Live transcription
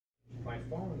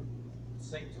phone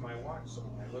sync to my watch, so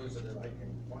when I lose it, I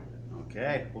can find it.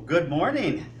 Okay. Well, good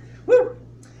morning. Woo!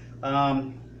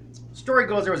 Story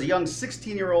goes, there was a young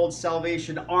 16-year-old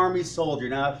Salvation Army soldier.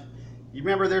 Now, you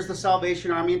remember there's the Salvation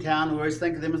Army in town. We always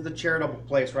think of them as the charitable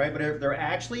place, right? But they're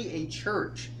actually a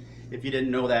church, if you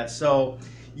didn't know that. So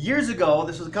years ago,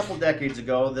 this was a couple decades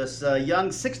ago, this young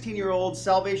 16-year-old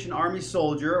Salvation Army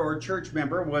soldier or church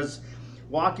member was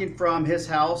walking from his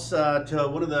house to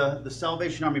one of the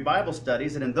Salvation Army Bible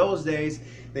studies. And in those days,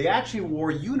 they actually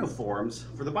wore uniforms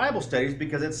for the Bible studies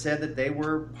because it said that they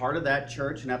were part of that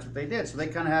church and that's what they did. So they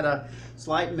kind of had a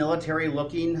slight military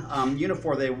looking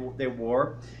uniform they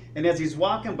wore. And as he's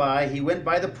walking by, he went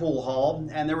by the pool hall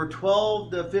and there were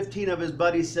 12 to 15 of his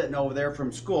buddies sitting over there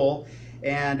from school.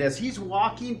 And as he's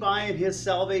walking by in his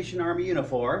Salvation Army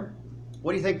uniform,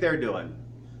 what do you think they're doing?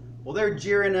 Well, they're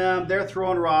jeering him, they're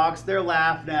throwing rocks, they're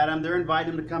laughing at him, they're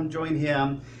inviting him to come join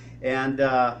him, and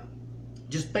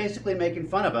just basically making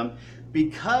fun of him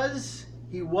because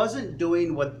he wasn't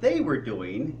doing what they were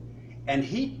doing, and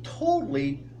he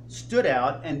totally stood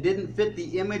out and didn't fit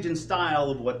the image and style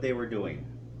of what they were doing.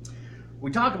 We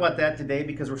talk about that today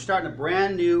because we're starting a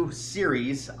brand new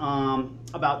series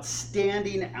about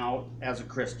standing out as a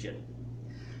Christian.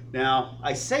 Now,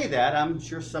 I say that, I'm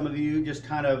sure some of you just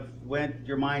kind of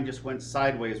your mind just went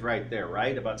sideways right there,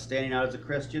 right? About standing out as a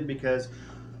Christian, because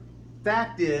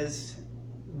fact is,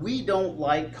 we don't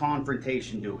like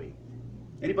confrontation, do we?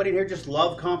 Anybody in here just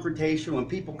love confrontation when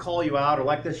people call you out, or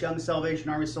like this young Salvation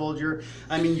Army soldier?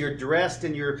 I mean, you're dressed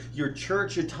in your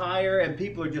church attire and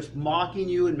people are just mocking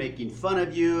you and making fun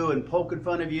of you and poking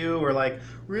fun of you, or like,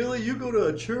 really, you go to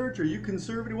a church? Are you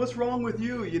conservative? What's wrong with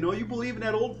you? You know, you believe in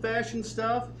that old-fashioned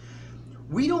stuff?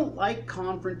 We don't like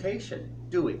confrontation,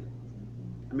 do we?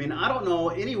 I mean, I don't know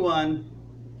anyone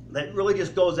that really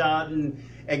just goes out and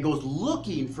goes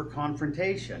looking for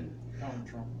confrontation.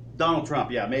 Donald Trump,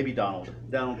 yeah, maybe Donald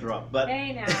Trump. But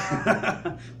hey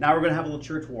now. Now we're going to have a little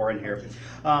church war in here.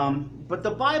 But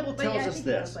the Bible tells us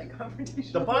this.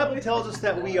 The Bible tells us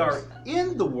that we are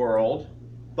in the world,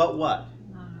 but what?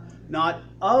 Not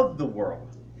of the world.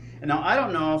 And now, I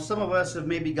don't know, some of us have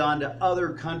maybe gone to other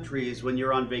countries when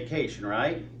you're on vacation,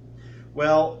 right?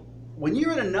 Well, when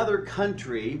you're in another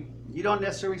country, you don't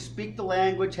necessarily speak the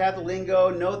language, have the lingo,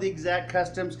 know the exact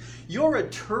customs. You're a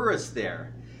tourist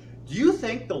there. Do you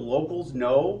think the locals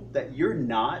know that you're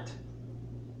not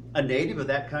a native of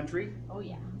that country? Oh,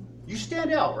 yeah. You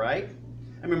stand out, right?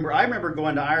 I remember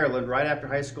going to Ireland right after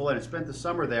high school and I spent the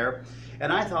summer there.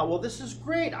 And I thought, well, this is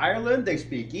great. Ireland, they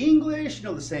speak English, you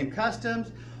know, the same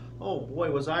customs. Oh boy,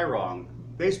 was I wrong.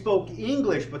 They spoke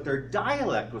English, but their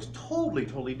dialect was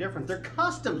totally different. Their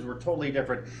customs were totally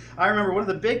different. I remember one of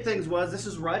the big things was, this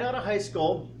is right out of high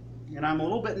school, and I'm a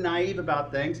little bit naive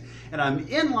about things, and I'm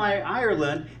in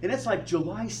Ireland, and it's like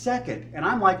July 2nd, and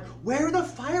I'm like, where are the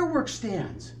fireworks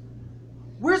stands?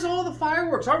 Where's all the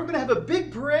fireworks? Are we going to have a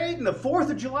big parade, and the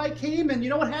 4th of July came, and you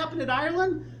know what happened in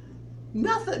Ireland?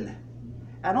 Nothing.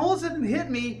 And all of a sudden it hit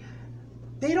me,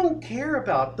 they don't care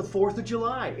about the 4th of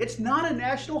July. It's not a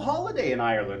national holiday in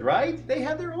Ireland, right? They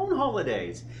have their own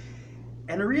holidays.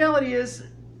 And the reality is,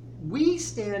 we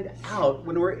stand out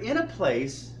when we're in a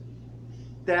place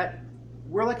that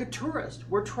we're like a tourist.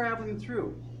 We're traveling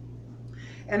through.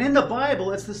 And in the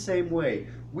Bible, it's the same way.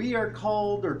 We are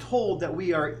called or told that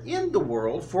we are in the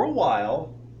world for a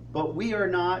while, but we are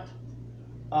not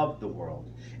of the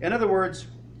world. In other words,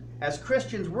 as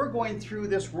Christians, we're going through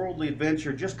this worldly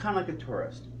adventure just kind of like a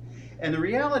tourist. And the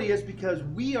reality is, because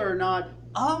we are not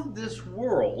of this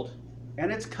world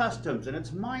and its customs and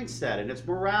its mindset and its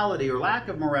morality or lack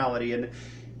of morality and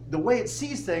the way it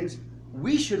sees things,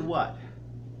 we should what?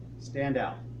 Stand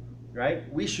out, right?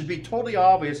 We should be totally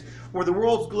obvious where the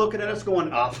world's looking at us going,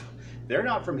 oh, they're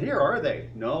not from here, are they?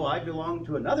 No, I belong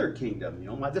to another kingdom. You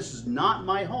know, this is not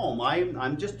my home.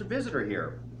 I'm just a visitor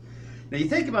here. Now you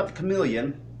think about the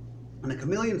chameleon. And the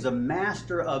chameleon's a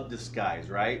master of disguise,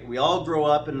 right? We all grow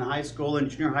up in high school and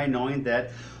junior high knowing that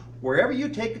wherever you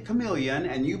take a chameleon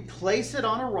and you place it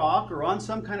on a rock or on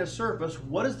some kind of surface,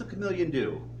 what does the chameleon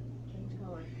do? Change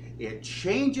color. It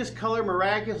changes color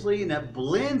miraculously and it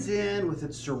blends in with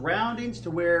its surroundings to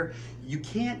where you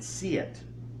can't see it.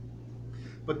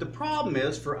 But the problem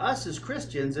is, for us as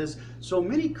Christians, is so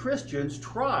many Christians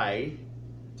try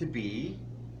to be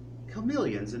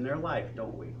chameleons in their life,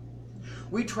 don't we?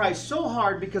 We try so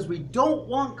hard because we don't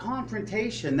want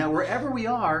confrontation that wherever we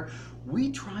are,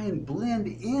 we try and blend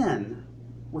in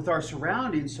with our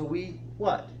surroundings so we,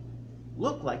 what?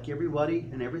 Look like everybody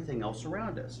and everything else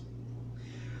around us.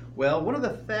 Well, one of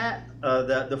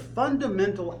the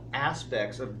fundamental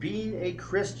aspects of being a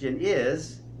Christian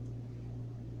is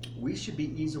we should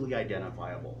be easily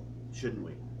identifiable, shouldn't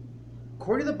we?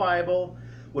 According to the Bible,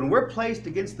 when we're placed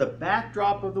against the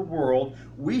backdrop of the world,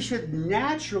 we should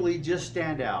naturally just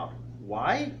stand out.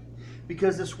 Why?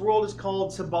 Because this world is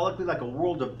called symbolically like a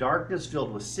world of darkness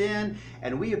filled with sin,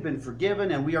 and we have been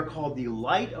forgiven, and we are called the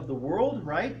light of the world,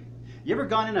 right? You ever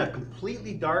gone in a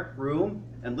completely dark room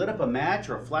and lit up a match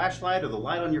or a flashlight or the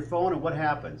light on your phone, and what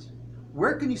happens?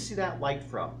 Where can you see that light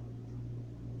from?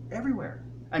 Everywhere.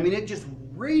 I mean, it just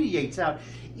radiates out.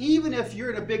 Even if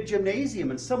you're in a big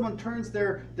gymnasium and someone turns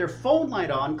their phone light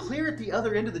on clear at the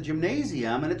other end of the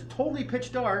gymnasium and it's totally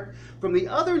pitch dark, from the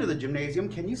other end of the gymnasium,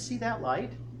 can you see that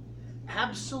light?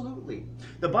 Absolutely.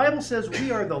 The Bible says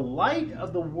we are the light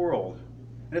of the world.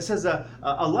 And it says a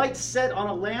light set on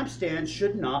a lampstand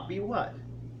should not be what?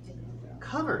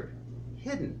 Covered,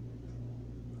 hidden.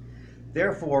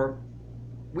 Therefore,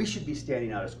 we should be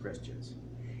standing out as Christians.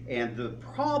 And the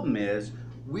problem is,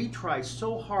 we try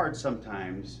so hard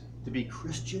sometimes to be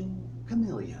Christian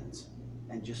chameleons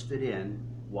and just fit in.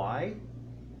 Why?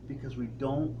 Because we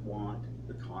don't want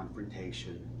the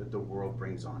confrontation that the world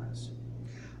brings on us.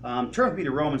 Turn with me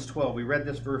to Romans 12. We read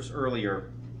this verse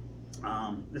earlier.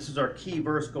 This is our key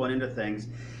verse going into things.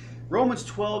 Romans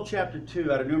 12, chapter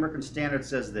 2, out of New American Standard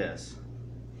says this.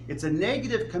 It's a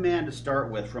negative command to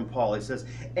start with from Paul. He says,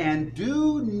 and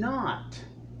do not,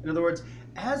 in other words,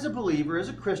 as a believer, as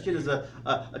a Christian, as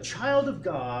a child of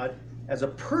God, as a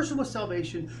person with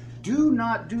salvation, do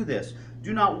not do this.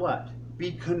 Do not what?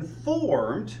 Be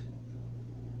conformed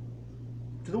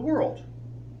to the world.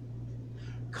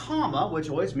 Comma, which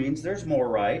always means there's more,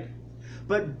 right?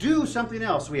 But do something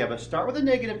else. We have a start with a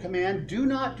negative command, do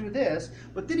not do this,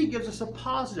 but then he gives us a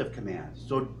positive command.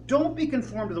 So don't be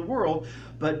conformed to the world,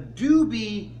 but do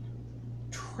be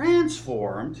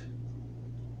transformed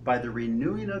by the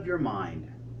renewing of your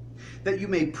mind, that you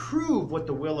may prove what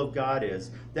the will of God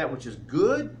is, that which is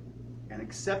good and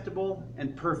acceptable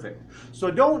and perfect.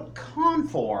 So don't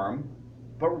conform,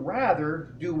 but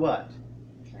rather do what?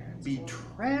 Be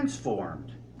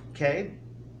transformed. Okay?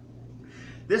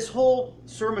 This whole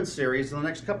sermon series in the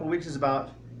next couple of weeks is about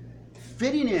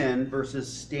fitting in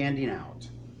versus standing out.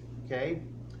 Okay?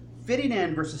 Fitting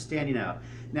in versus standing out.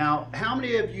 Now, how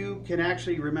many of you can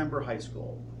actually remember high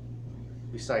school?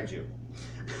 Besides you.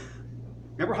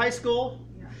 Remember high school?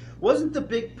 Yeah. Wasn't the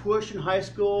big push in high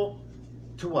school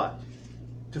to what?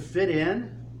 To fit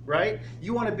in, right?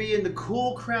 You want to be in the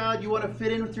cool crowd, you want to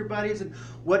fit in with your buddies, and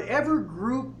whatever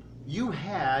group you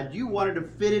had, you wanted to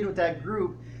fit in with that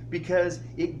group because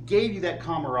it gave you that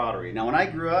camaraderie. Now, when I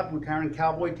grew up, we were kind of in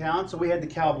cowboy town, so we had the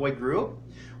cowboy group.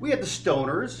 We had the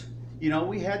stoners,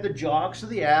 we had the jocks,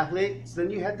 the athletes, then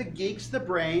you had the geeks, the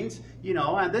brains,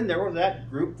 and then there was that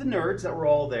group, the nerds that were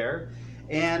all there.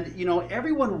 And,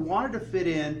 everyone wanted to fit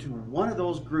into one of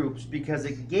those groups because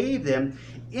it gave them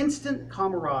instant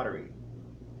camaraderie.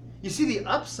 You see, the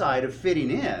upside of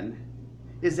fitting in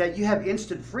is that you have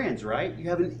instant friends, right? You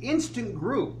have an instant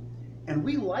group. And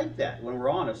we like that when we're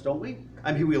honest, don't we?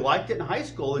 I mean, we liked it in high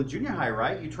school and junior high,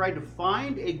 right? You tried to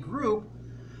find a group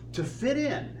to fit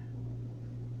in.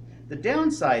 The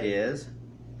downside is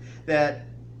that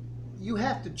you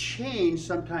have to change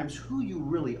sometimes who you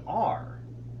really are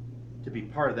to be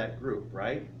part of that group,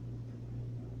 right?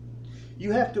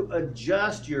 You have to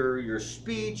adjust your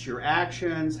speech, your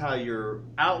actions, how your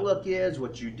outlook is,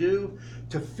 what you do,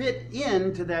 to fit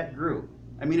into that group.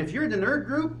 I mean, if you're in the nerd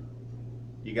group,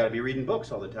 you got to be reading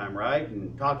books all the time, right?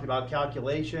 And talking about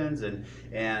calculations and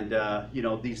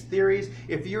these theories.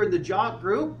 If you're in the jock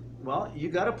group, well, you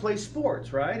got to play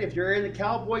sports, right? If you're in the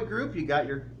cowboy group, you got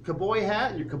your cowboy hat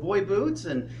and your cowboy boots,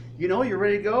 and you're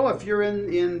ready to go. If you're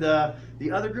in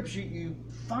the other groups, you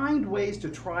find ways to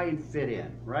try and fit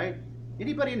in, right?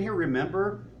 Anybody in here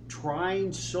remember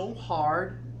trying so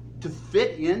hard to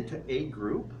fit into a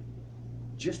group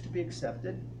just to be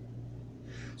accepted?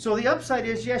 So the upside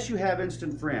is, yes, you have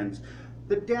instant friends.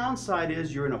 The downside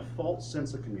is you're in a false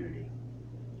sense of community,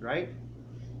 right?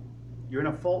 You're in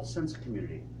a false sense of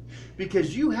community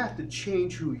because you have to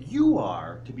change who you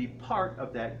are to be part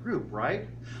of that group, right?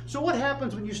 So what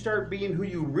happens when you start being who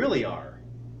you really are?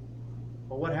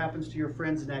 Well, what happens to your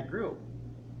friends in that group?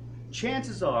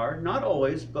 Chances are, not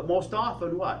always, but most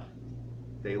often, what?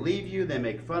 They leave you, they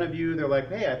make fun of you, they're like,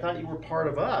 hey, I thought you were part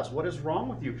of us. What is wrong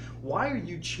with you? Why are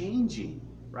you changing?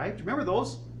 Right? Remember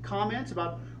those comments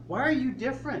about, why are you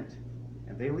different?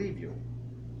 And they leave you.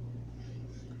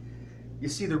 You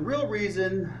see, the real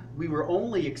reason we were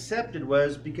only accepted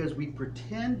was because we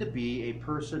pretend to be a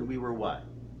person we were what?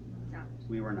 No.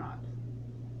 We were not.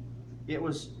 It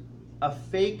was a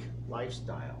fake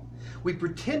lifestyle. We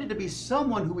pretended to be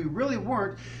someone who we really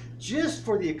weren't just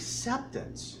for the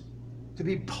acceptance to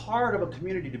be part of a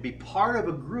community, to be part of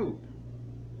a group.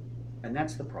 And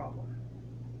that's the problem.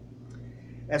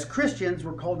 As Christians,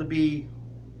 we're called to be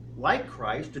like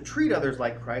Christ, to treat others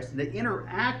like Christ, and to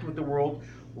interact with the world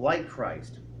like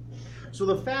Christ. So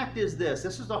the fact is this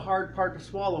is the hard part to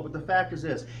swallow, but the fact is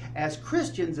this: as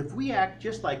Christians, if we act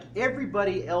just like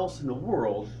everybody else in the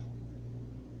world,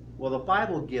 well, the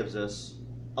Bible gives us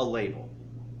a label,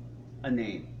 a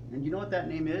name. And you know what that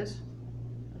name is?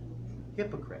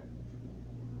 Hypocrite.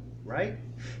 Right?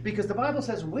 Because the Bible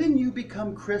says when you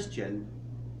become Christian,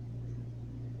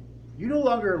 you no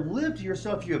longer live to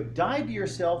yourself, you have died to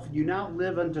yourself, and you now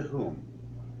live unto whom?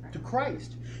 To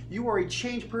Christ. You are a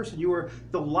changed person. You are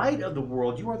the light of the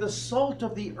world. You are the salt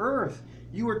of the earth.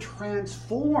 You are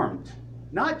transformed.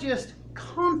 Not just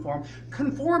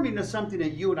conforming to something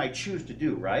that you and I choose to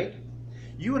do, right?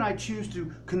 You and I choose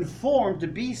to conform to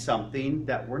be something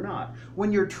that we're not.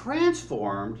 When you're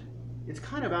transformed, it's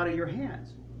kind of out of your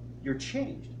hands. You're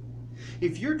changed.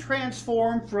 If you're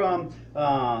transformed from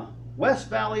West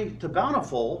Valley to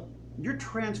Bountiful, you're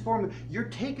transformed. You're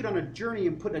taken on a journey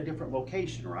and put in a different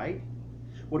location, right?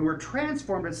 When we're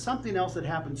transformed, it's something else that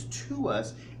happens to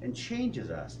us and changes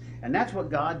us. And that's what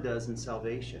God does in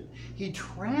salvation. He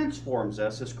transforms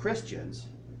us as Christians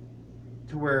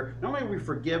to where not only are we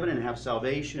forgiven and have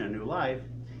salvation and a new life,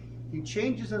 He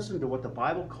changes us into what the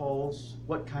Bible calls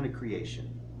what kind of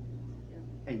creation?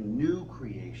 A new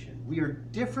creation. We are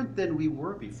different than we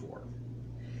were before.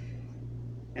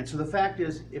 And so the fact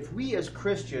is, if we as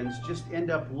Christians just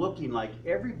end up looking like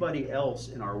everybody else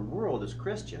in our world as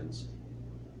Christians,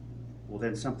 well,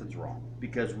 then something's wrong,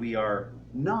 because we are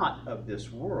not of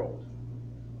this world.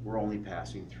 We're only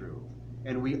passing through.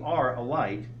 And we are a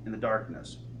light in the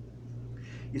darkness.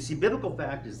 You see, biblical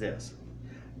fact is this: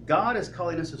 God is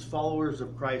calling us as followers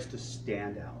of Christ to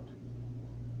stand out.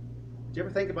 Do you ever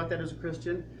think about that as a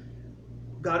Christian?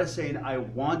 God is saying, I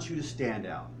want you to stand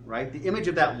out, right? The image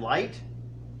of that light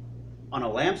on a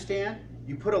lampstand,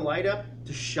 you put a light up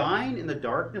to shine in the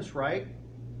darkness, right?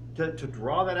 To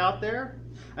draw that out there.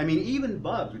 I mean, even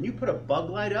bugs, when you put a bug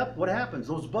light up, what happens?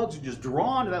 Those bugs are just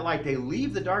drawn to that light. They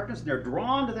leave the darkness and they're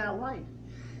drawn to that light.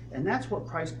 And that's what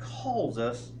Christ calls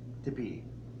us to be.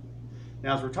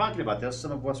 Now, as we're talking about this,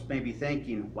 some of us may be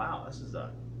thinking, wow, this is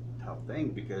a tough thing,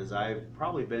 because I've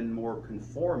probably been more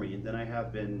conforming than I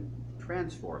have been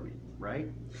transforming, right?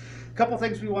 A couple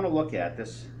things we want to look at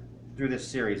through this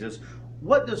series is,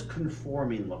 what does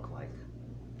conforming look like?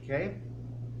 Okay?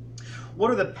 What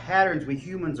are the patterns we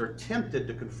humans are tempted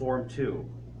to conform to?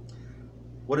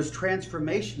 What does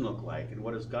transformation look like? And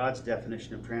what is God's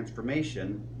definition of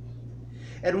transformation?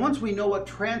 And once we know what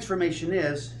transformation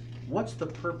is, what's the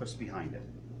purpose behind it?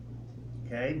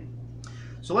 Okay?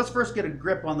 So let's first get a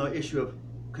grip on the issue of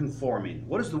conforming.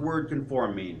 What does the word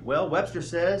conform mean? Well, Webster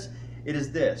says it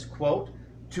is this, quote,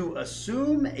 to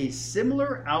assume a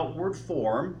similar outward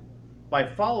form by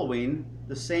following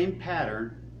the same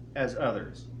pattern as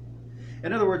others.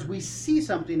 In other words, we see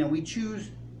something and we choose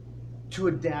to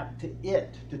adapt to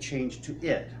it, to change to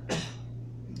it.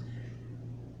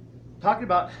 Talking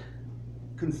about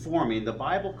conforming, the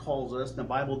Bible calls us, and the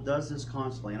Bible does this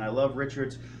constantly, and I love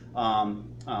Richard's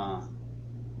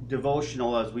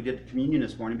devotional as we did communion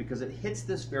this morning, because it hits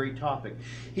this very topic.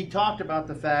 He talked about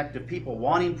the fact of people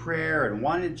wanting prayer and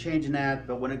wanting to change in that,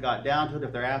 but when it got down to it,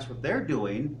 if they're asked what they're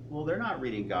doing, well, they're not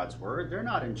reading God's word, they're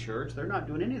not in church, they're not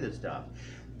doing any of this stuff.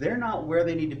 They're not where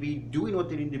they need to be doing what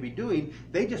they need to be doing.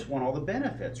 They just want all the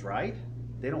benefits, right?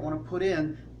 They don't want to put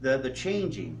in the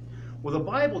changing. Well, the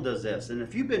Bible does this, and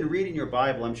if you've been reading your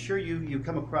Bible, I'm sure you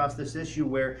come across this issue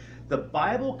where the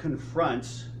Bible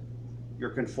confronts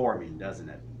your conforming, doesn't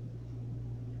it?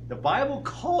 The Bible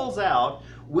calls out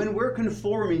when we're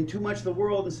conforming too much to the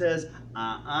world and says,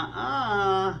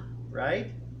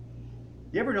 right?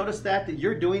 You ever notice that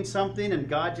you're doing something and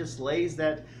God just lays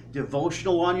that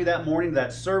devotional on you that morning,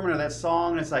 that sermon or that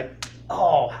song, and it's like,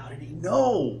 oh, how did he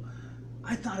know?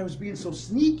 I thought I was being so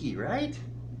sneaky, right?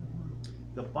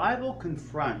 The Bible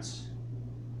confronts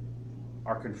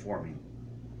our conforming.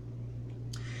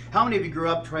 How many of you grew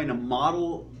up trying to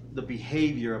model the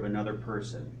behavior of another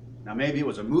person? Now, maybe it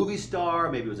was a movie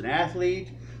star, maybe it was an athlete,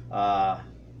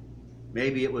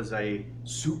 maybe it was a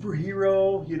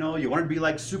superhero, you wanted to be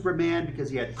like Superman because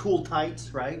he had cool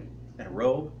tights, right, and a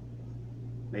robe.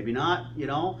 Maybe not,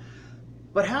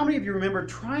 But how many of you remember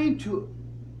trying to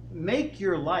make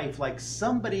your life like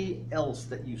somebody else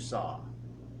that you saw?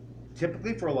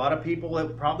 Typically, for a lot of people,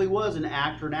 it probably was an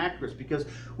actor and actress, because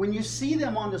when you see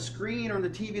them on the screen or on the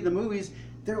TV, the movies,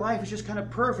 their life is just kind of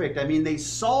perfect. I mean, they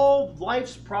solve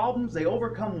life's problems, they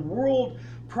overcome world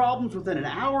problems within an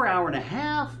hour, hour and a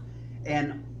half,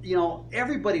 and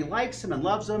everybody likes them and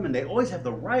loves them, and they always have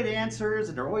the right answers,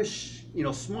 and they're always,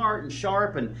 smart and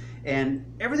sharp, and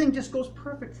everything just goes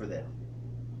perfect for them.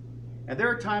 And there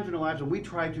are times in our lives when we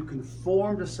try to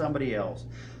conform to somebody else.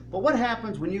 But what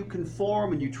happens when you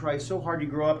conform and you try so hard to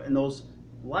grow up and those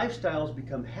lifestyles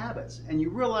become habits, and you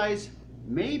realize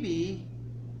maybe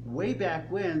way back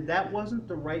when that wasn't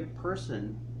the right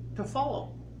person to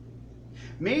follow?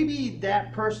 Maybe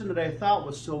that person that I thought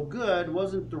was so good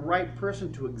wasn't the right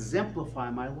person to exemplify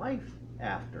my life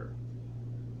after.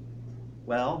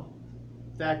 Well,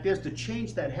 fact is, to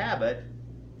change that habit,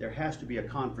 there has to be a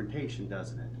confrontation,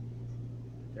 doesn't it?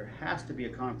 There has to be a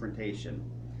confrontation.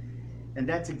 And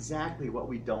that's exactly what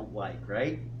we don't like,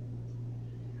 right?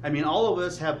 I mean, all of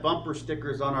us have bumper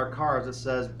stickers on our cars that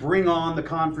says, "Bring on the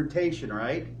confrontation,"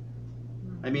 right?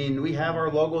 I mean, we have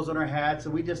our logos on our hats,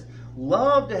 and we just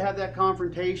love to have that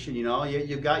confrontation.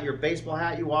 You've got your baseball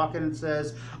hat, you walk in and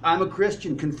says, "I'm a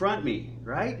Christian, confront me,"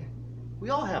 right? We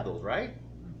all have those, right?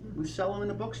 We sell them in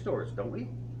the bookstores, don't we?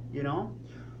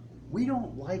 We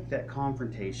don't like that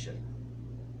confrontation.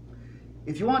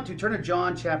 If you want to, turn to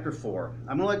John chapter 4.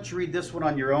 I'm going to let you read this one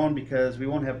on your own because we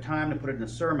won't have time to put it in a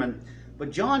sermon. But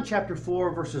John chapter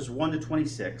 4, verses 1 to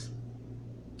 26.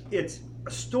 It's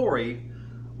a story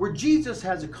where Jesus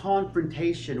has a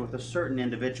confrontation with a certain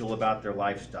individual about their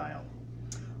lifestyle.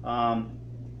 And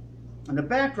the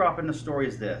backdrop in the story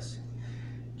is this.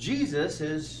 Jesus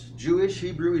is Jewish,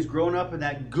 Hebrew. He's grown up in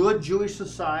that good Jewish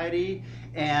society.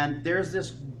 And there's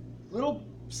this little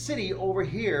city over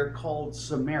here called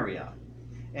Samaria.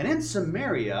 And in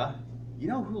Samaria, you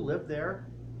know who lived there?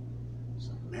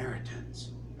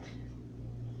 Samaritans.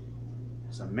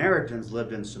 Samaritans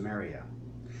lived in Samaria.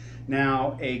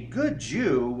 Now, a good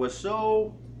Jew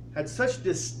had such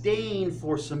disdain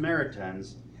for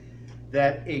Samaritans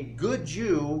that a good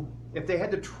Jew, if they had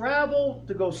to travel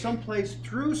to go someplace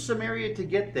through Samaria to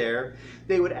get there,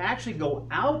 they would actually go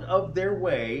out of their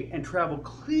way and travel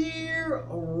clear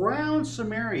around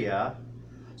Samaria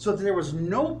so that there was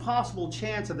no possible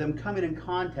chance of them coming in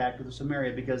contact with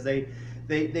Samaria, because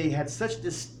they had such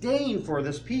disdain for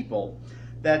this people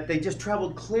that they just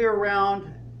traveled clear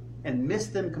around and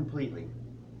missed them completely.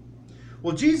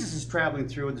 Well, Jesus is traveling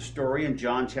through the story in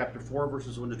John chapter 4,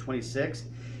 verses 1 to 26.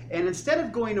 And instead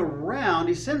of going around,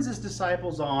 he sends his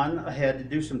disciples on ahead to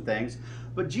do some things.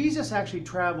 But Jesus actually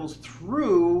travels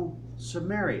through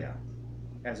Samaria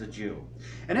as a Jew.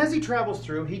 And as he travels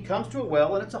through, he comes to a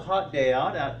well, and it's a hot day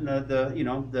out in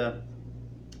the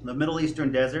Middle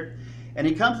Eastern desert. And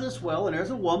he comes to this well, and there's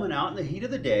a woman out in the heat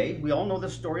of the day. We all know the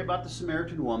story about the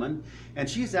Samaritan woman. And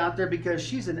she's out there because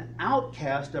she's an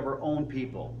outcast of her own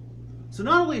people. So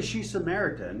not only is she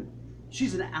Samaritan,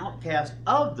 she's an outcast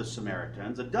of the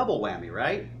Samaritans, a double whammy,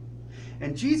 right?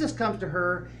 And Jesus comes to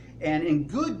her, and in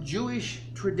good Jewish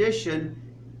tradition,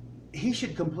 he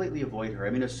should completely avoid her. I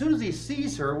mean, as soon as he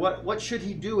sees her, what should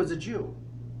he do as a Jew?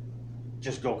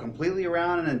 Just go completely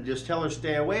around and just tell her,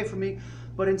 "Stay away from me."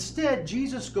 But instead,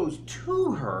 Jesus goes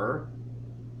to her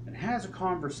and has a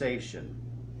conversation.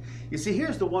 You see,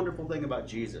 here's the wonderful thing about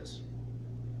Jesus.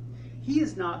 He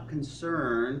is not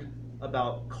concerned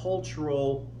about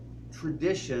cultural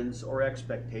traditions or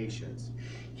expectations.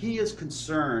 He is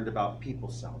concerned about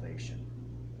people's salvation.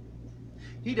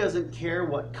 He doesn't care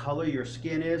what color your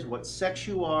skin is, what sex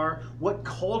you are, what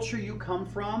culture you come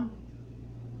from.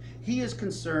 He is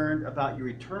concerned about your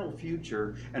eternal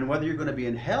future and whether you're going to be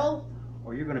in hell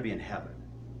or you're going to be in heaven.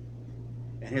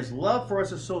 And his love for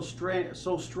us is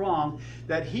so strong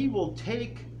that he will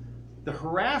take the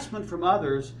harassment from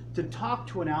others to talk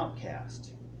to an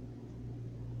outcast,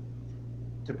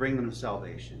 to bring them to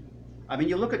salvation. I mean,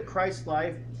 you look at Christ's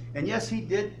life, and yes, he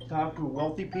did talk to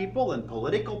wealthy people and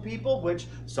political people, which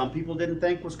some people didn't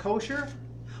think was kosher.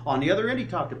 On the other end, he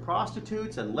talked to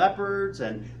prostitutes and lepers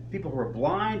and people who were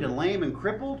blind and lame and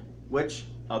crippled, which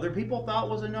other people thought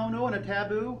was a no-no and a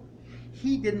taboo.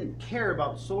 He didn't care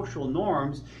about social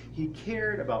norms. He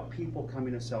cared about people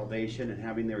coming to salvation and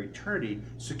having their eternity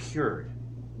secured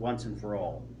once and for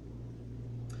all.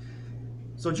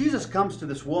 So Jesus comes to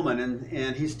this woman,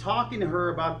 and he's talking to her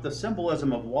about the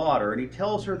symbolism of water, and he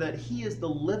tells her that he is the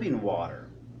living water,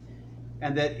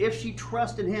 and that if she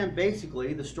trusts in him,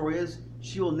 basically, the story is,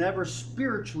 she will never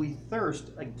spiritually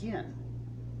thirst again.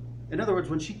 In other words,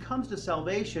 when she comes to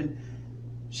salvation,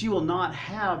 she will not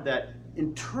have that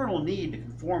internal need to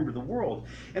conform to the world.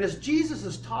 And as Jesus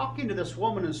is talking to this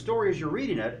woman in the story, as you're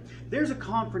reading it, there's a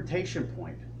confrontation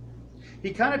point.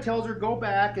 He kind of tells her, "Go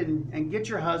back and get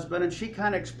your husband," and she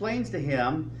kind of explains to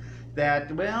him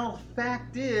that, well,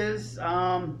 fact is,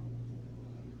 I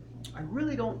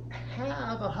really don't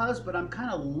have a husband. I'm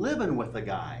kind of living with a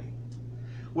guy.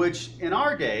 which in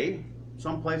our day,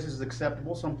 some places is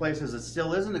acceptable, some places it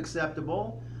still isn't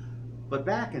acceptable. But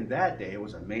back in that day, it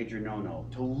was a major no-no.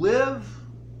 To live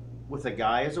with a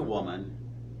guy as a woman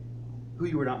who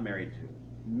you were not married to.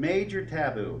 Major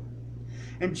taboo.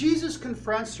 And Jesus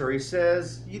confronts her. He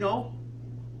says,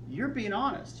 you're being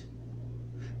honest.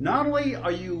 Not only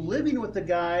are you living with the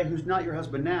guy who's not your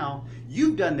husband now,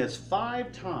 you've done this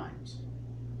 5 times.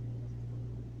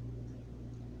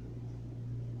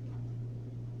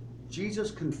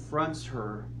 Jesus confronts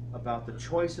her about the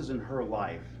choices in her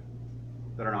life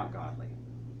that are not godly.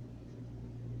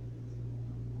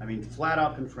 I mean, flat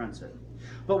out confronts it.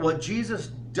 But what Jesus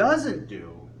doesn't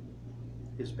do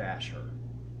is bash her.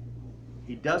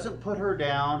 He doesn't put her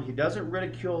down. He doesn't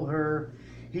ridicule her.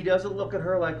 He doesn't look at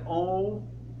her like, oh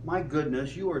my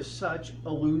goodness, you are such a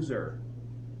loser.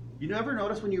 You never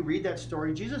notice when you read that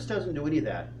story, Jesus doesn't do any of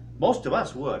that. Most of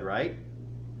us would, right?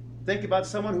 Think about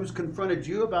someone who's confronted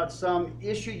you about some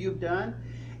issue you've done,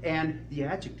 and the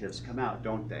adjectives come out,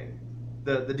 don't they?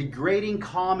 The degrading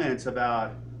comments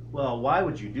about, well, why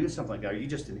would you do something like that? Are you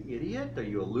just an idiot? Are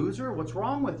you a loser? What's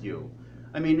wrong with you?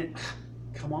 I mean,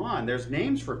 come on, there's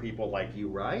names for people like you,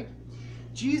 right?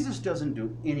 Jesus doesn't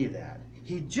do any of that.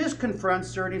 He just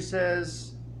confronts her and he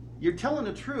says, you're telling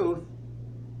the truth.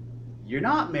 You're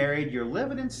not married, you're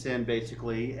living in sin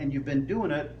basically, and you've been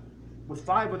doing it with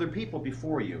 5 other people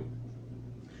before you.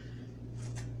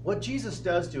 What Jesus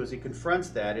does do is he confronts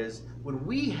that is when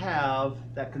we have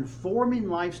that conforming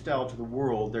lifestyle to the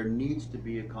world, there needs to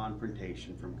be a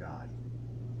confrontation from God.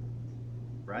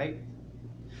 Right?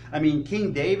 I mean,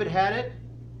 King David had it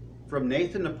from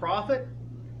Nathan the prophet.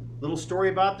 Little story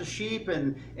about the sheep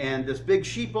and this big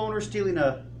sheep owner stealing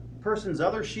a person's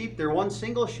other sheep, their one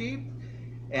single sheep.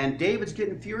 And David's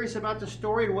getting furious about the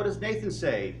story. And what does Nathan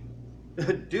say?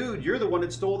 Dude, you're the one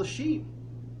that stole the sheep.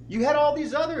 You had all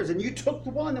these others and you took the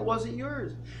one that wasn't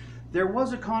yours. There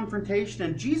was a confrontation,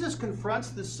 and Jesus confronts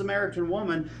this Samaritan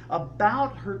woman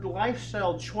about her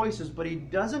lifestyle choices, but he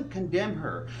doesn't condemn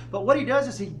her. But what he does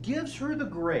is he gives her the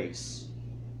grace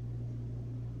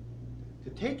to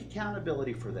take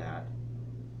accountability for that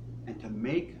and to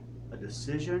make a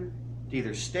decision to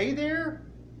either stay there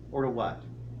or to what?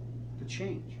 To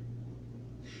change.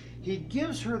 He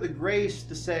gives her the grace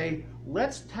to say,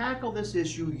 let's tackle this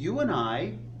issue, you and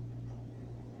I.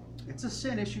 It's a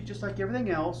sin issue just like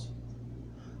everything else.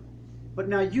 But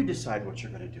now you decide what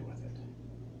you're going to do with it.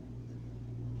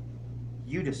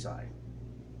 You decide.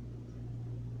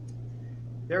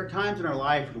 There are times in our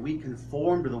life when we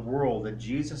conform to the world that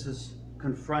Jesus is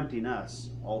confronting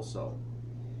us also.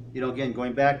 Again,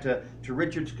 going back to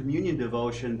Richard's communion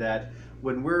devotion, that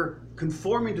when we're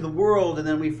conforming to the world and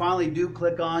then we finally do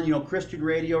click on, Christian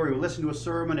radio, or we listen to a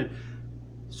sermon, and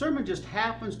the sermon just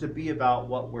happens to be about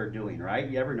what we're doing, right?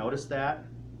 You ever notice that?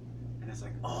 And it's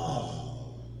like,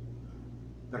 oh,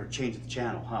 better change the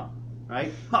channel, huh?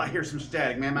 Right? Oh, I hear some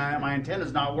static. Man, my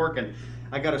antenna's not working.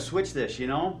 I got to switch this,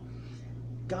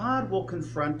 God will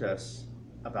confront us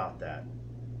about that.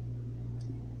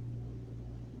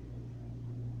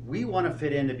 We want to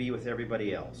fit in to be with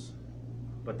everybody else,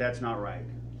 but that's not right.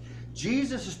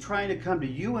 Jesus is trying to come to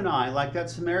you and I, like that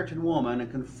Samaritan woman,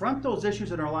 and confront those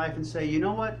issues in our life and say, you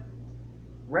know what?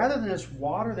 Rather than this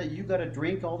water that you got to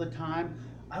drink all the time,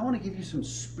 I want to give you some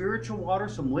spiritual water,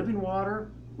 some living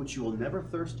water, which you will never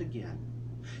thirst again.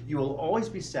 You will always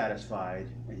be satisfied,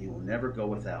 and you will never go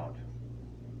without.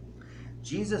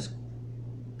 Jesus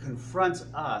confronts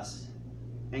us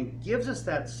and gives us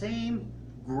that same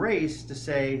grace to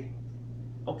say,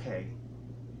 okay,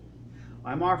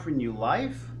 I'm offering you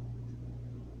life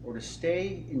or to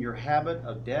stay in your habit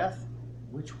of death.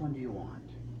 Which one do you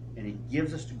want? And he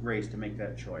gives us the grace to make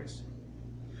that choice.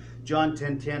 John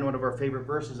 10:10, one of our favorite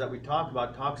verses that we talk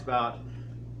about, talks about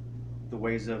the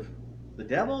ways of the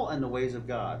devil and the ways of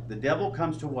God. The devil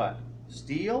comes to what?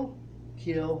 Steal,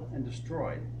 kill, and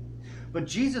destroy. But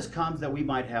Jesus comes that we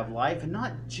might have life, and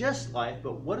not just life,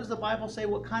 but what does the Bible say?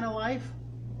 What kind of life?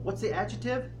 What's the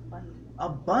adjective?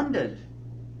 Abundant.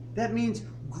 That means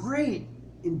great,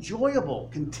 enjoyable,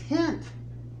 content,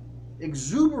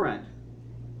 exuberant,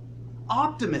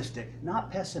 optimistic,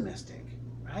 not pessimistic,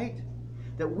 right?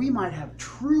 That we might have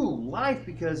true life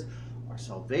because our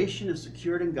salvation is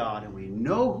secured in God, and we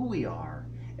know who we are,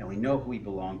 and we know who we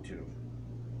belong to.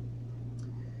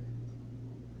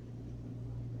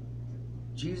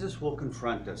 Jesus will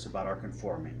confront us about our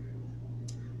conforming.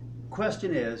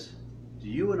 Question is, do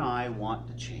you and I want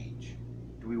to change?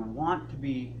 Do we want to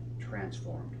be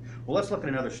transformed? Well, let's look at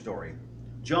another story.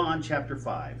 John chapter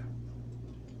 5.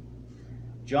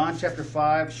 John chapter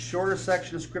 5, shorter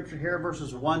section of scripture here,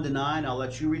 verses 1 to 9. I'll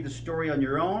let you read the story on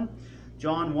your own.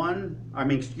 John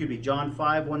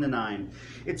 5, 1-9.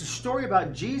 It's a story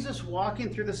about Jesus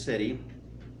walking through the city,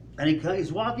 and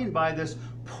he's walking by this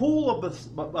pool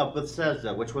of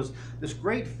Bethesda, which was this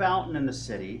great fountain in the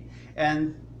city,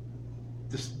 and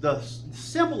the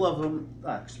symbolism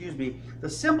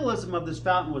of this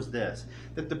fountain was this: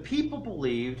 that the people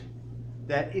believed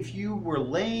that if you were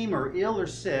lame or ill or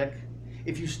sick,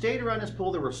 if you stayed around this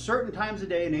pool, there were certain times a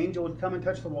day an angel would come and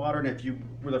touch the water, and if you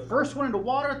were the first one into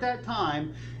water at that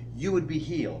time, you would be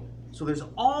healed. So there's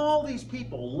all these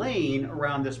people laying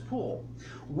around this pool.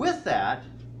 With that,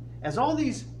 as all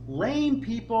these lame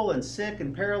people and sick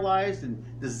and paralyzed and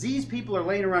diseased people are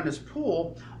laying around this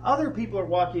pool, other people are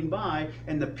walking by,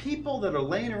 and the people that are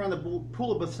laying around the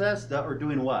pool of Bethesda are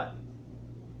doing what?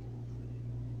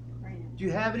 Praying. Do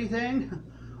you have anything?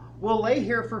 We'll lay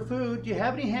here for food. Do you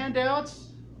have any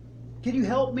handouts? Can you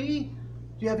help me?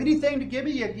 Do you have anything to give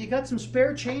me? You got some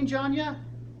spare change on you?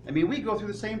 I mean, we go through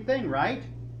the same thing, right?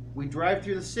 We drive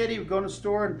through the city, we go to the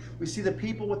store, and we see the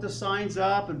people with the signs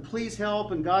up, and please help,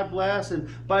 and God bless. And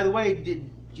by the way, do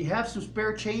you have some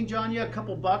spare change on you? A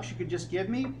couple bucks you could just give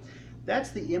me? That's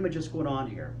the image that's going on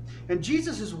here. And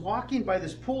Jesus is walking by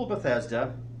this pool of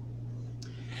Bethesda,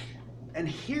 and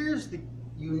here's the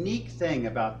unique thing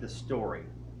about this story.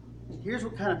 Here's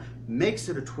what kind of makes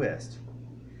it a twist.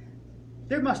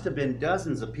 There must have been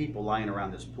dozens of people lying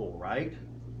around this pool, right?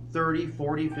 30,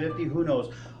 40, 50, who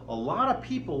knows? A lot of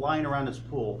people lying around this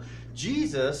pool.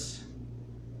 Jesus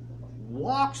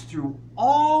walks through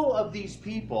all of these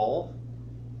people,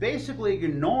 basically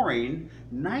ignoring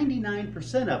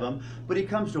 99% of them, but he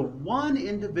comes to one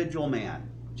individual man.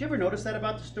 Did you ever notice that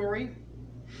about the story?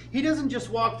 He doesn't just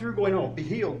walk through going, oh, be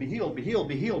healed, be healed, be healed,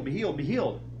 be healed, be healed, be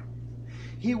healed.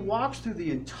 He walks through the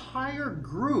entire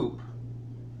group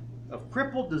of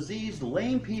crippled, diseased,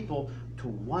 lame people to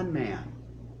one man.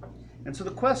 And so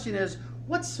the question is,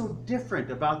 what's so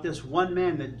different about this one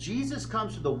man that Jesus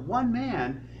comes to the one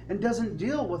man and doesn't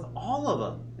deal with all of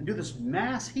them and do this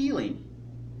mass healing?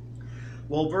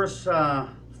 Well,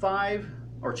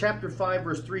 chapter 5,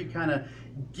 verse 3 kind of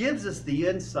gives us the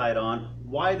insight on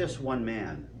why this one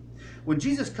man. When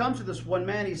Jesus comes to this one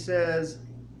man, he says,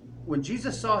 when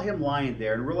Jesus saw him lying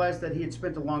there and realized that he had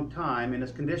spent a long time in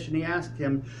his condition, he asked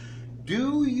him,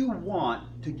 "Do you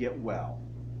want to get well?"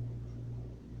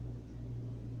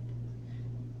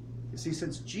 You see,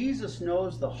 since Jesus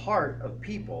knows the heart of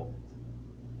people,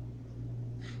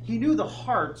 he knew the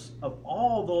hearts of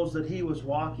all those that he was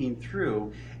walking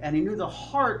through, and he knew the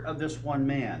heart of this one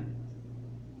man.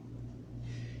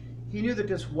 He knew that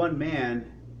this one man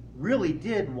really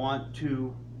did want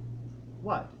to,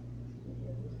 what?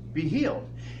 Be healed.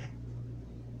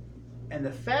 And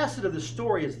the facet of the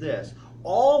story is this: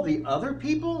 all the other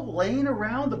people laying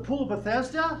around the pool of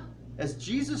Bethesda, as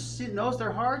Jesus knows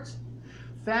their hearts,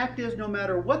 fact is, no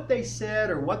matter what they said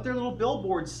or what their little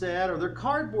billboard said or their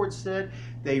cardboard said,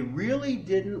 they really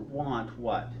didn't want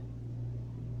what?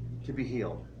 To be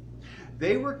healed.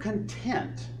 They were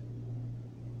content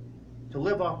to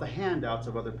live off the handouts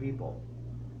of other people.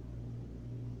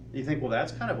 You think, well,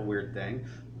 that's kind of a weird thing,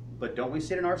 but don't we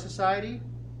see it in our society?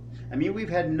 I mean, we've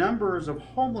had numbers of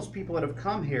homeless people that have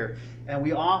come here, and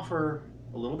we offer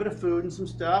a little bit of food and some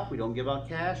stuff. We don't give out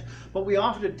cash, but we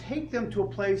offer to take them to a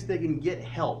place they can get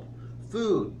help,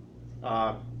 food,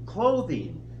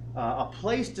 clothing, a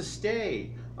place to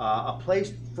stay, a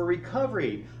place for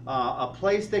recovery, a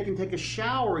place they can take a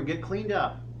shower and get cleaned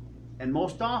up. And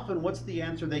most often, what's the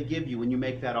answer they give you when you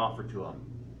make that offer to them?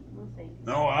 No thanks.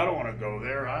 No, I don't want to go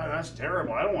there. That's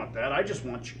terrible. I don't want that. I just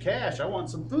want your cash. I want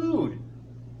some food.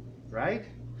 Right?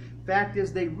 Fact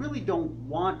is, they really don't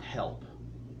want help.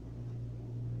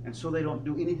 And so they don't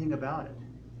do anything about it.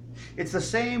 It's the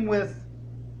same with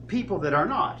people that are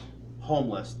not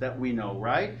homeless that we know,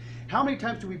 right? How many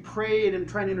times do we pray and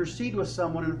try and intercede with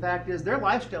someone, and the fact is their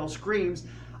lifestyle screams,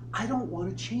 I don't want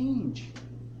to change.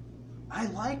 I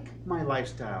like my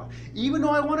lifestyle. Even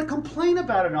though I want to complain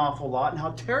about it an awful lot and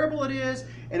how terrible it is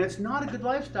and it's not a good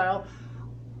lifestyle,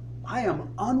 I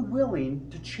am unwilling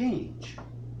to change.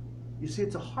 You see,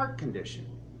 it's a heart condition.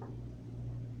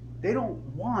 They don't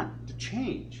want to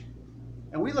change.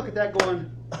 And we look at that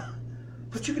going,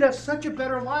 but you could have such a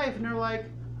better life. And they're like,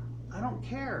 I don't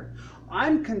care.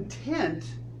 I'm content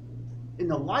in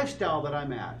the lifestyle that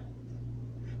I'm at.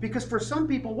 Because for some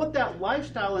people, what that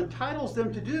lifestyle entitles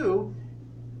them to do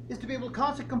is to be able to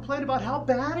constantly complain about how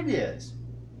bad it is.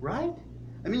 Right?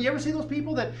 I mean, you ever see those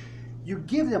people that you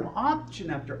give them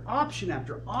option after option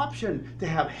after option to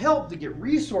have help, to get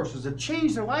resources, to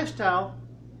change their lifestyle,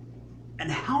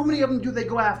 and how many of them do they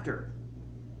go after?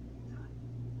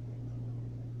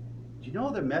 Do you know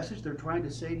the message they're trying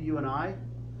to say to you and I?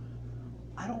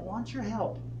 I don't want your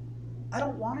help. I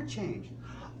don't want to change.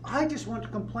 I just want to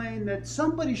complain that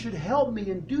somebody should help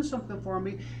me and do something for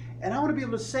me, and I want to be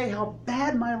able to say how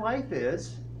bad my life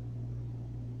is,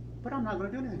 but I'm not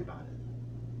going to do anything about it.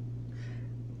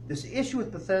 This issue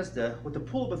with Bethesda, with the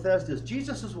pool of Bethesda, is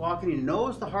Jesus is walking, he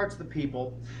knows the hearts of the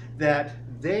people, that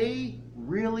they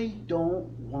really don't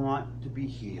want to be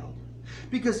healed.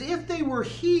 Because if they were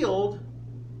healed,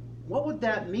 what would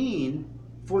that mean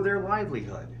for their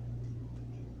livelihood?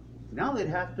 Now they'd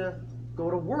have to go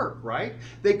to work, right?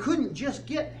 They couldn't just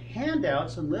get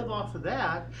handouts and live off of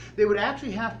that. They would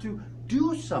actually have to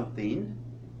do something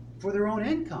for their own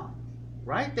income,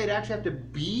 right? They'd actually have to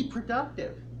be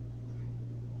productive.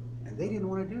 And they didn't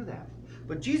want to do that.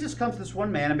 But Jesus comes to this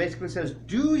one man and basically says,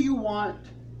 do you want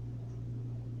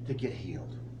to get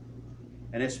healed?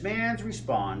 And this man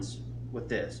responds with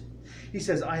this. He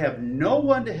says, I have no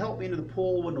one to help me into the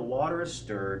pool when the water is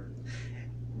stirred.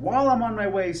 While I'm on my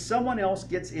way, someone else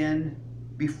gets in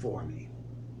before me.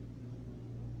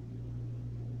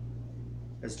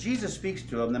 As Jesus speaks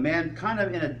to him, the man kind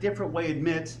of in a different way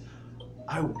admits,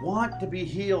 I want to be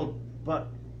healed, but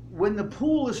when the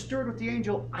pool is stirred with the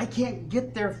angel, I can't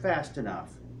get there fast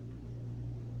enough.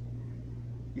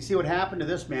 You see, what happened to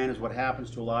this man is what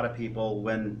happens to a lot of people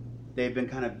when they've been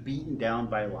kind of beaten down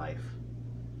by life.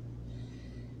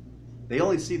 They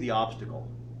only see the obstacle,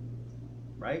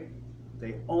 right?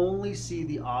 They only see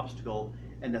the obstacle,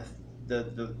 and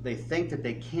they think that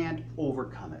they can't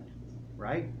overcome it,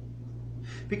 right?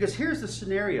 Because here's the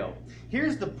scenario.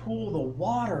 Here's the pool, the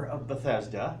water of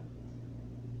Bethesda,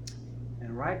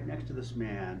 and right next to this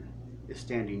man is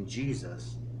standing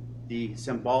Jesus, the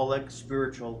symbolic,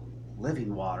 spiritual,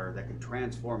 living water that can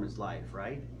transform his life,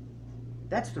 right?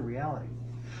 That's the reality.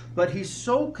 But he's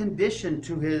so conditioned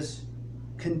to his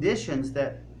conditions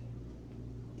that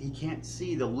he can't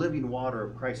see the living water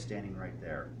of Christ standing right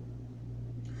there.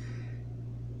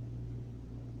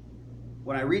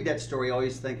 When I read that story, I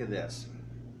always think of this.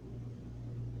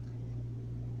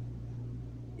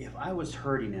 If I was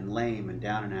hurting and lame and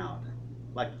down and out,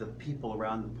 like the people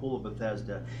around the pool of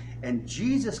Bethesda, and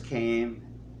Jesus came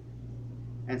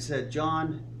and said,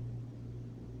 John,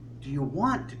 do you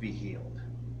want to be healed?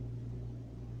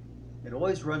 It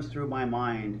always runs through my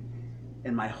mind,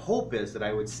 and my hope is that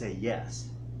I would say yes.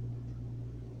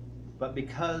 But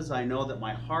because I know that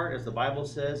my heart, as the Bible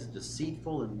says, is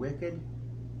deceitful and wicked,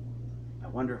 I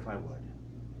wonder if I would.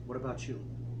 What about you?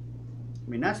 I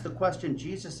mean, that's the question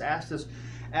Jesus asked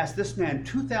this man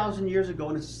 2,000 years ago,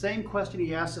 and it's the same question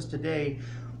he asks us today,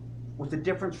 with the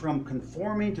difference from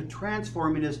conforming to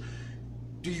transforming is,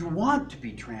 do you want to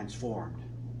be transformed?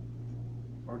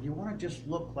 Or do you want to just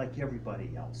look like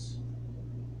everybody else?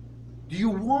 Do you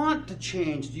want to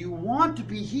change? Do you want to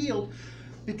be healed?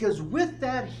 Because with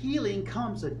that healing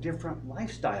comes a different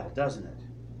lifestyle, doesn't it?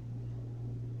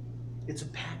 It's a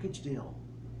package deal.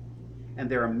 And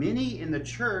there are many in the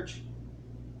church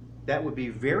that would be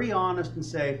very honest and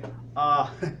say,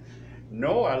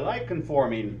 no, I like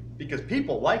conforming because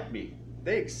people like me.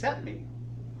 They accept me.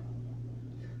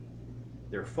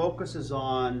 Their focus is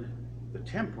on the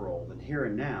temporal, the here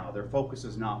and now. Their focus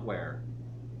is not where?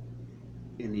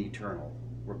 In the eternal,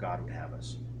 where God would have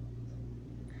us.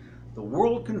 The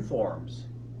world conforms.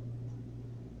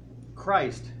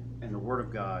 Christ and the Word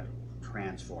of God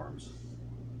transforms.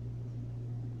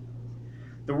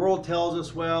 The world tells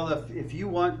us, well, if you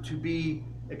want to be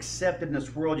accepted in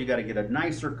this world, you got to get a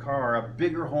nicer car, a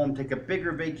bigger home, take a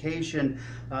bigger vacation,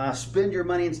 spend your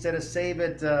money instead of save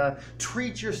it,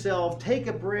 treat yourself, take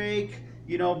a break,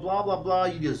 blah, blah, blah.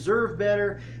 You deserve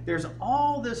better. There's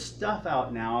all this stuff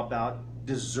out now about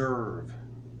deserve.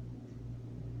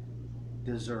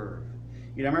 Deserve.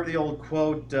 I remember the old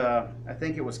quote, I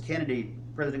think it was Kennedy,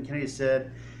 President Kennedy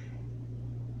said,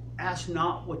 ask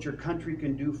not what your country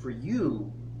can do for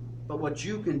you, but what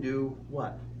you can do,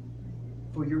 what?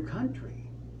 For your country.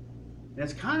 And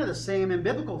it's kind of the same in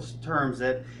biblical terms,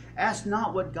 that ask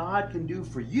not what God can do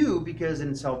for you, because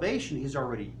in salvation He's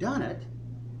already done it,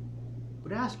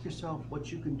 but ask yourself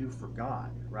what you can do for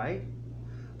God, right?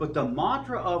 But the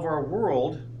mantra of our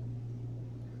world,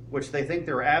 which they think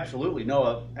there are absolutely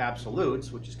no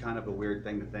absolutes, which is kind of a weird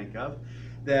thing to think of,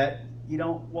 that,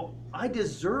 well, I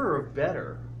deserve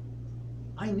better.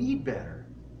 I need better.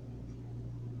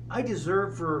 I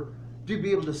deserve to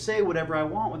be able to say whatever I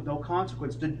want with no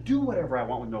consequence, to do whatever I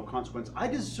want with no consequence. I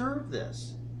deserve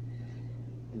this.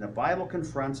 And the Bible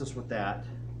confronts us with that,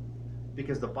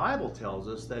 because the Bible tells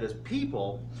us that as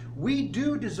people, we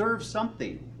do deserve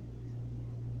something.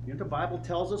 You know what the Bible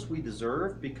tells us we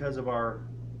deserve because of our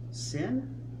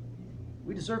sin?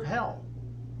 We deserve hell.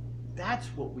 That's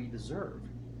what we deserve.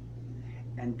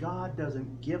 And God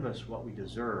doesn't give us what we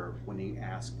deserve when He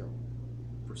asks Him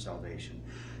for salvation.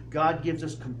 God gives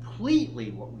us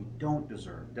completely what we don't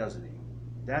deserve, doesn't He?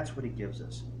 That's what He gives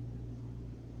us.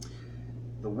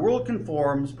 The world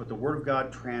conforms, but the Word of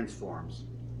God transforms.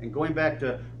 And going back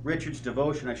to Richard's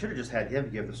devotion, I should have just had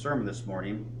him give the sermon this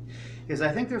morning, is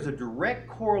I think there's a direct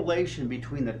correlation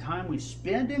between the time we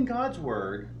spend in God's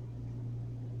Word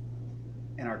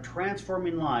and our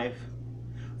transforming life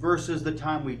versus the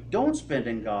time we don't spend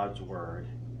in God's Word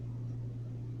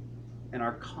and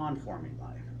our conforming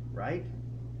life, right?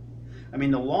 I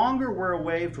mean, the longer we're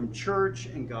away from church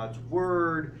and God's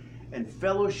Word and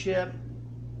fellowship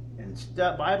and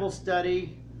Bible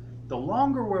study, the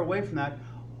longer we're away from that,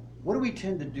 what do we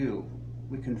tend to do?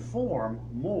 We conform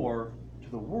more to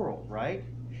the world, right?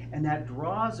 And that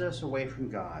draws us away from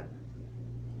God.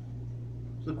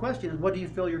 So the question is, what do you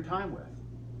fill your time with?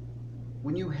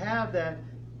 When you have that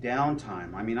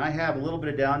downtime, I mean, I have a little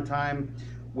bit of downtime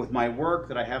with my work,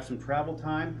 that I have some travel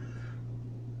time.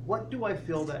 What do I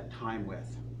fill that time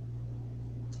with?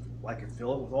 Well, I could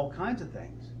fill it with all kinds of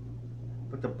things.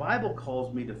 But the Bible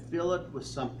calls me to fill it with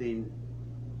something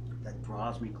that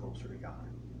draws me closer to God,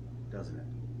 doesn't it?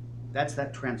 That's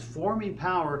that transforming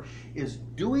power, is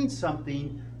doing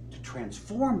something to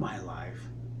transform my life,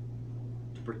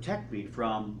 to protect me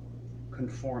from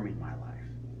conforming my life.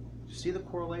 You see the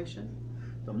correlation?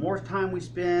 The more time we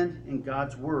spend in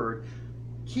God's Word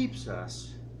keeps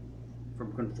us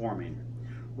from conforming.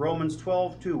 Romans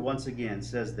 12:2 once again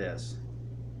says this: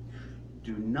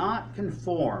 do not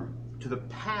conform to the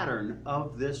pattern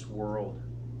of this world,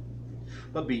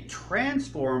 but be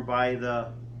transformed by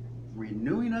the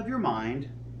renewing of your mind.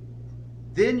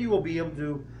 Then you will be able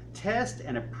to test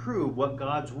and approve what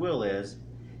God's will is,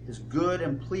 His good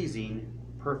and pleasing,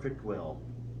 perfect will.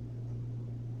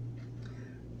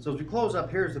 So as we close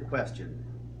up, here's the question.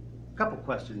 A couple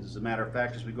questions, as a matter of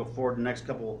fact, as we go forward the next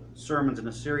couple sermons in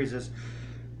the series is,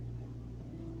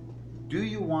 do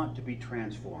you want to be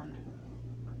transformed?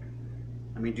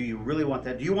 I mean, do you really want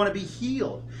that? Do you want to be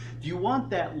healed? Do you want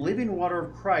that living water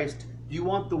of Christ? Do you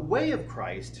want the way of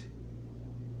Christ?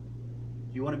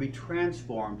 Do you want to be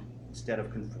transformed instead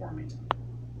of conforming?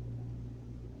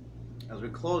 As we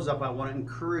close up, I want to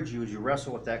encourage you as you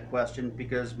wrestle with that question,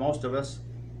 because most of us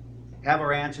have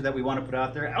our answer that we want to put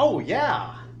out there. Oh,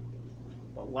 yeah.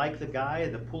 But like the guy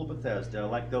at the pool of Bethesda,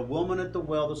 like the woman at the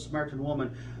well, the Samaritan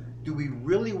woman, do we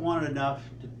really want it enough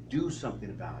to do something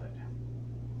about it?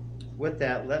 With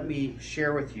that, let me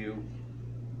share with you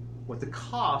what the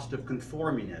cost of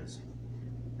conforming is.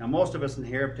 Now, most of us in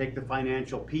here take the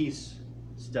financial peace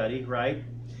study, right?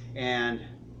 And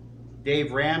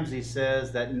Dave Ramsey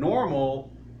says that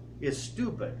normal is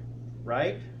stupid,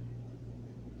 right?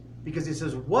 Because he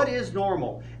says, what is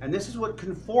normal? And this is what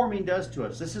conforming does to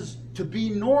us. This is to be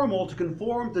normal, to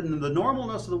conform to the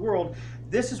normalness of the world.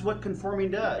 This is what conforming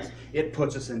does. It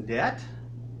puts us in debt,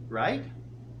 right?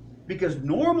 Because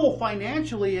normal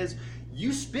financially is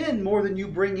you spend more than you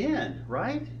bring in,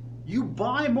 right? You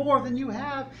buy more than you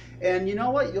have. And you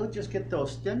know what? You'll just get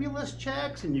those stimulus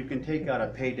checks, and you can take out a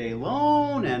payday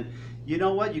loan, and you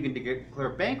know what? You can declare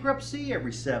bankruptcy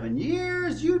every 7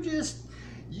 years. You just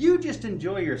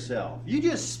enjoy yourself. You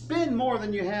just spend more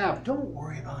than you have. Don't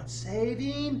worry about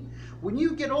saving. When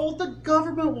you get old, the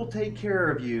government will take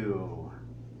care of you,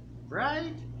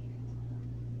 right?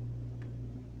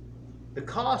 The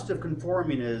cost of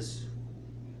conforming is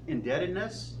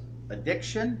indebtedness,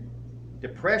 addiction,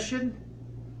 depression,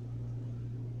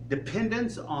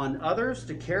 dependence on others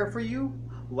to care for you,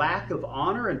 lack of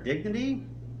honor and dignity,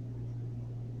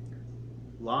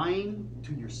 lying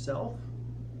to yourself,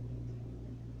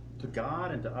 to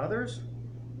God and to others,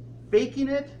 faking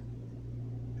it,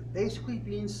 basically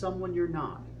being someone you're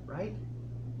not, right?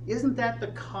 Isn't that the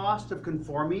cost of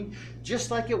conforming?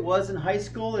 Just like it was in high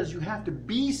school, as you have to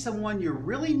be someone you're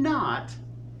really not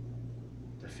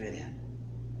to fit in.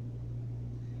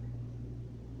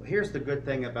 Well, here's the good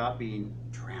thing about being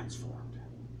transformed.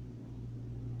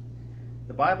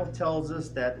 The Bible tells us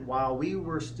that while we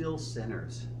were still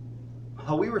sinners,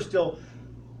 while we were still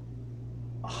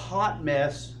a hot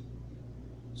mess,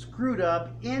 screwed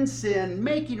up, in sin,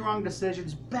 making wrong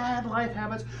decisions, bad life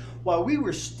habits, while we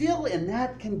were still in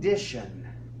that condition,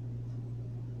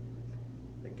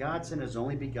 that God sent His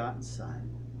only begotten Son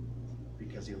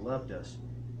because He loved us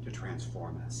to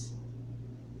transform us.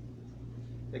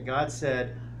 That God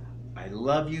said, I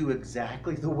love you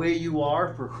exactly the way you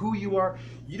are, for who you are.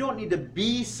 You don't need to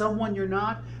be someone you're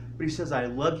not, but He says, I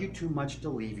love you too much to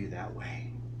leave you that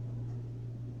way.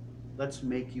 Let's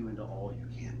make you into all you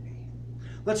can be.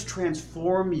 Let's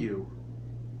transform you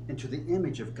into the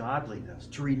image of godliness,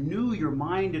 to renew your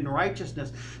mind in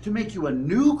righteousness, to make you a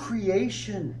new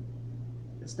creation.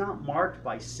 It's not marked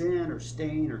by sin or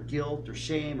stain or guilt or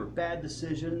shame or bad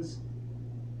decisions.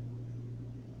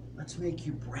 Let's make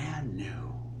you brand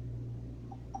new.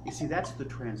 You see, that's the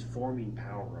transforming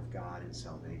power of God in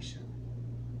salvation.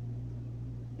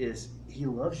 Is He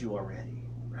loves you already,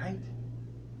 right?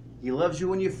 He loves you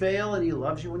when you fail and He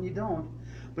loves you when you don't.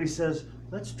 But He says,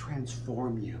 let's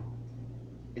transform you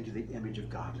into the image of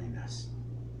godliness.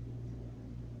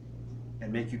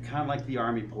 And make you kind of like the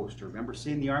army poster. Remember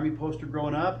seeing the army poster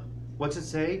growing up? What's it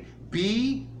say?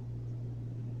 Be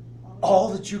all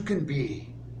that you can be.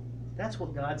 That's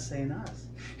what God's saying to us.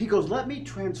 He goes, let me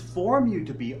transform you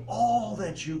to be all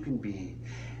that you can be.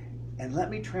 And let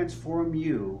me transform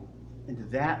you into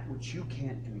that which you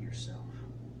can't do yourself.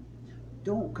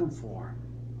 Don't conform.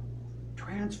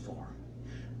 Transform.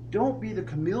 Don't be the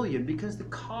chameleon, because the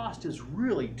cost is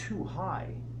really too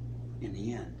high in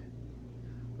the end.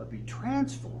 But be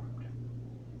transformed,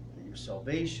 that your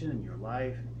salvation and your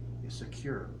life is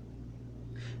secure.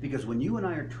 Because when you and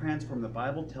I are transformed, the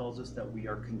Bible tells us that we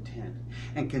are content.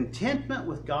 And contentment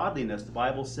with godliness, the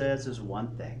Bible says, is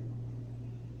one thing.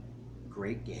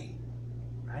 Great gain,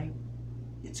 right?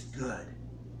 It's good.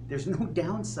 There's no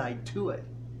downside to it.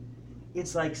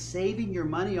 It's like saving your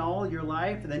money all your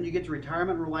life, and then you get to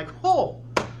retirement and we're like, oh,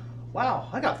 wow,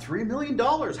 I got $3 million.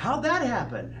 How'd that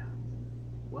happen?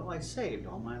 Well, I saved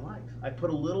all my life. I put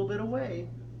a little bit away.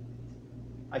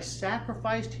 I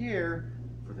sacrificed here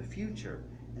for the future.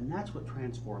 And that's what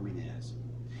transforming is.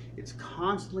 It's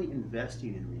constantly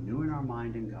investing in renewing our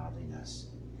mind in godliness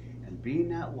and being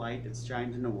that light that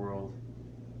shines in the world,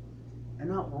 and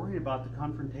not worrying about the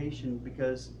confrontation,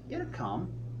 because it'll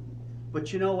come.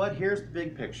 But you know what? Here's the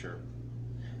big picture.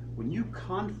 When you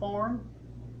conform,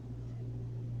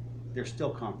 there's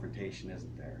still confrontation,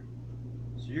 isn't there?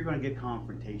 So you're going to get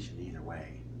confrontation either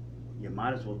way. You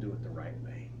might as well do it the right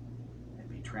way and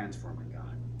be transformed in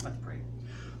God. Let's pray.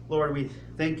 Lord, we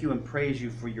thank you and praise you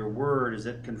for your word as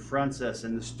it confronts us,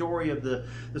 and the story of the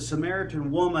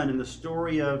Samaritan woman, and the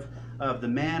story of the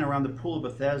man around the pool of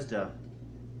Bethesda.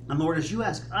 And Lord, as you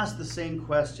ask us the same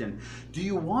question, do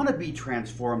you want to be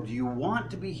transformed? Do you want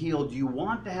to be healed? Do you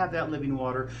want to have that living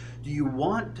water? Do you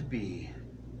want to be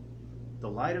the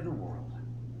light of the world?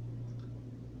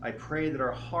 I pray that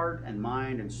our heart and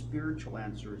mind and spiritual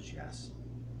answer is yes.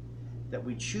 That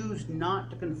we choose not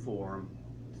to conform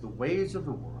to the ways of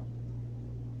the world,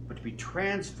 but to be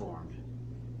transformed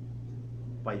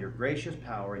by your gracious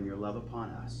power and your love upon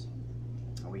us.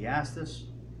 And we ask this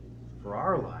for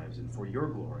our lives and for your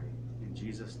glory. In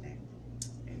Jesus' name.